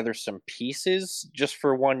scrape together some pieces just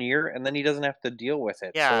for 1 year, and then he doesn't have to deal with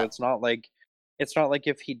it. Yeah. So it's not like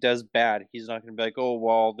if he does bad, he's not gonna be like, oh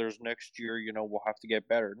well, there's next year, we'll have to get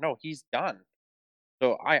better. No, he's done.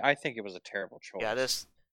 So I think it was a terrible choice. Yeah, this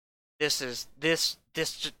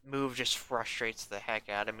move just frustrates the heck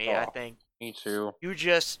out of me. I think me too.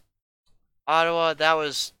 Ottawa, that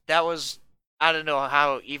was I don't know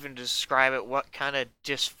how even to describe it. What kind of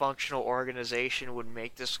dysfunctional organization would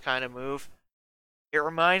make this kind of move? It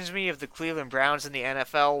reminds me of the Cleveland Browns in the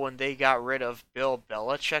NFL when they got rid of Bill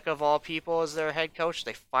Belichick of all people as their head coach.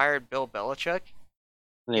 They fired Bill Belichick.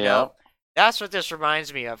 You Yeah. know, that's what this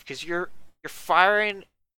reminds me of because you're firing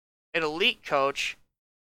an elite coach,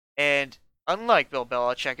 and unlike Bill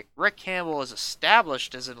Belichick, Rick Campbell is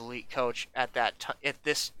established as an elite coach at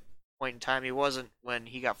this point in time. He wasn't when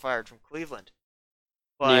he got fired from Cleveland.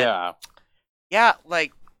 But Yeah. yeah,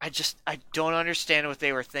 like I don't understand what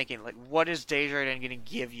they were thinking. Like, what is Desjardins going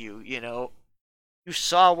to give you? You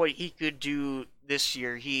saw what he could do this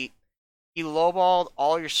year. He lowballed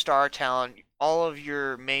all your star talent, all of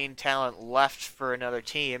your main talent left for another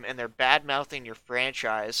team, and they're bad mouthing your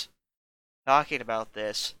franchise, talking about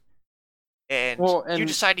this. And Well, you and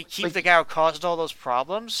decide to keep like, the guy who caused all those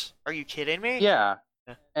problems? Are you kidding me? yeah,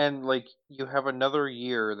 Yeah. and like you have another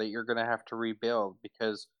year that you're gonna have to rebuild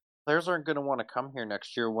because players aren't gonna want to come here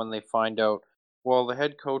next year when they find out. Well, the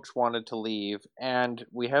head coach wanted to leave, and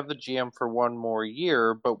we have the GM for one more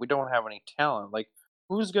year, but we don't have any talent. Like,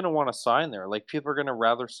 who's gonna want to sign there? Like, people are gonna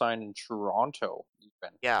rather sign in Toronto,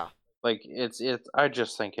 even. Yeah. Like, it's. I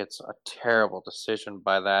just think it's a terrible decision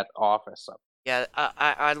by that office. Yeah,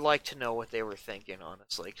 I'd like to know what they were thinking,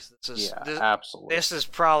 honestly, because Yeah, absolutely. this is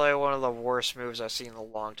probably one of the worst moves I've seen in a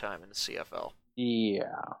long time in the CFL.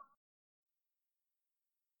 Yeah.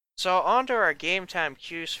 So on to our game time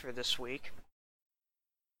cues for this week.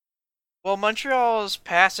 Well, Montreal's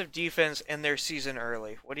passive defense end their season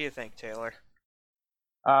early. What do you think, Taylor?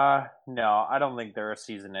 No, I don't think their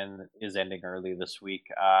season is ending early this week.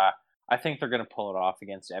 I think they're going to pull it off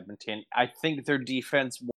against Edmonton. I think their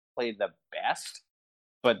defense will play the best,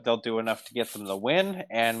 but they'll do enough to get them the win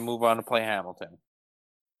and move on to play Hamilton.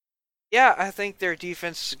 Yeah, I think their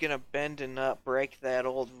defense is going to bend and not break that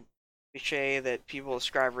old cliche that people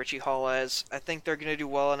describe Richie Hall as. I think they're going to do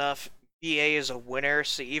well enough. BA is a winner,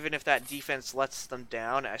 so even if that defense lets them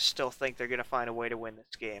down, I still think they're going to find a way to win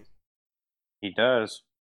this game. He does.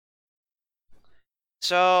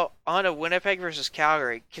 So, on to Winnipeg versus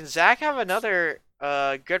Calgary. Can Zach have another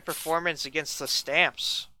good performance against the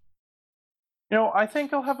Stamps? I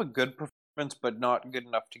think he'll have a good performance, but not good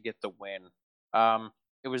enough to get the win.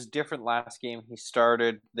 It was different last game. He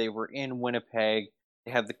started. They were in Winnipeg.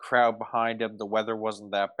 They had the crowd behind him. The weather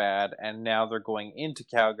wasn't that bad, and now they're going into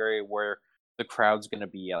Calgary, where the crowd's going to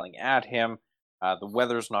be yelling at him. The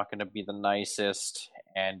weather's not going to be the nicest,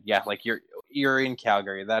 and yeah, like you're in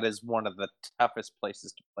Calgary. That is one of the toughest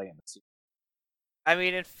places to play in the season. I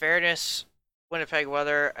mean, in fairness, Winnipeg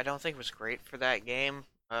weather I don't think was great for that game.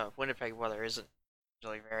 Winnipeg weather isn't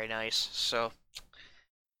really very nice, so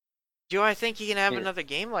do I think he can have Yeah. another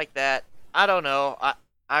game like that? I don't know.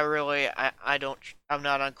 I don't. I'm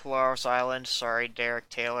not on Claros Island. Sorry, Derek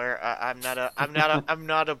Taylor. I'm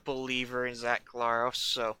not a believer in Zach Claros.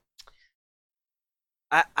 So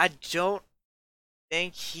I don't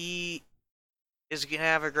think he is gonna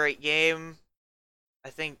have a great game. I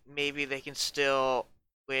think maybe they can still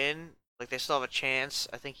win. Like they still have a chance.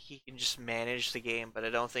 I think he can just manage the game, but I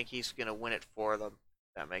don't think he's gonna win it for them.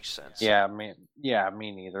 If that makes sense.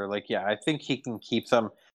 Me neither. Like, yeah, I think he can keep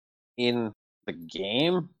them in the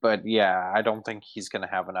game, but yeah, I don't think he's going to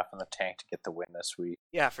have enough in the tank to get the win this week.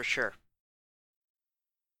 Yeah, for sure.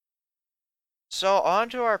 So on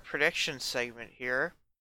to our prediction segment here.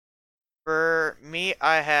 For me,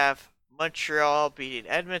 I have Montreal beating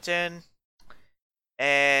Edmonton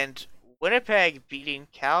and Winnipeg beating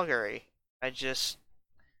Calgary. I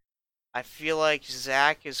feel like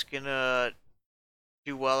Zach is gonna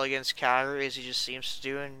do well against Calgary as he just seems to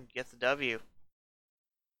do and get the W.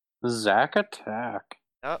 Zach attack.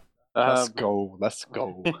 Yep. Let's go. Let's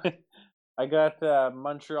go. I got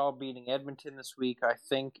Montreal beating Edmonton this week. I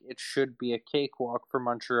think it should be a cakewalk for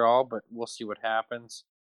Montreal, but we'll see what happens.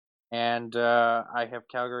 And I have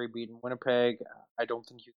Calgary beating Winnipeg. I don't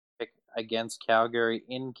think you can pick against Calgary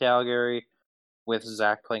in Calgary with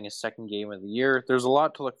Zach playing his second game of the year. There's a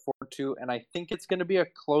lot to look forward to, and I think it's going to be a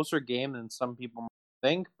closer game than some people might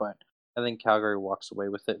think, but I think Calgary walks away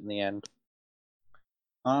with it in the end.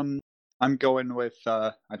 I'm going with.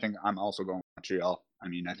 I think I'm also going with Montreal. I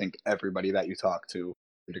mean, I think everybody that you talk to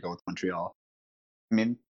go with Montreal. I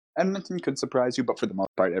mean, Edmonton could surprise you, but for the most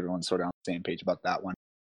part, everyone's sort of on the same page about that one.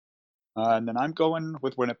 And then I'm going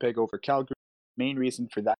with Winnipeg over Calgary. Main reason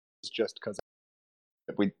for that is just because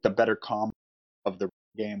the better comp of the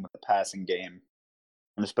game with the passing game,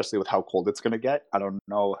 and especially with how cold it's going to get. I don't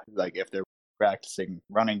know, like if they're practicing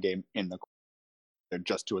running game in the, they're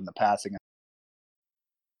just doing the passing.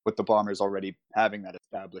 With the Bombers already having that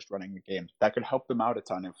established running game, that could help them out a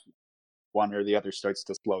ton if one or the other starts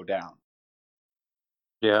to slow down.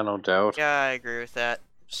 Yeah, no doubt. Yeah, I agree with that.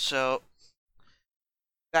 So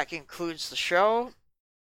that concludes the show.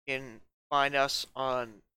 You can find us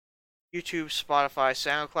on YouTube, Spotify,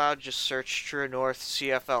 SoundCloud. Just search True North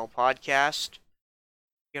CFL Podcast.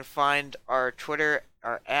 You can find our Twitter.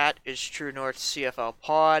 Our @ is True North CFL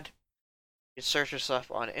Pod. You can search us up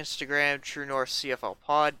on Instagram, True North CFL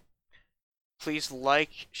Pod. Please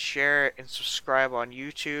like, share, and subscribe on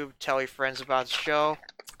YouTube. Tell your friends about the show.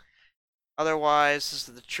 Otherwise, this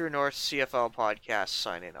is the True North CFL Podcast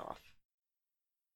signing off.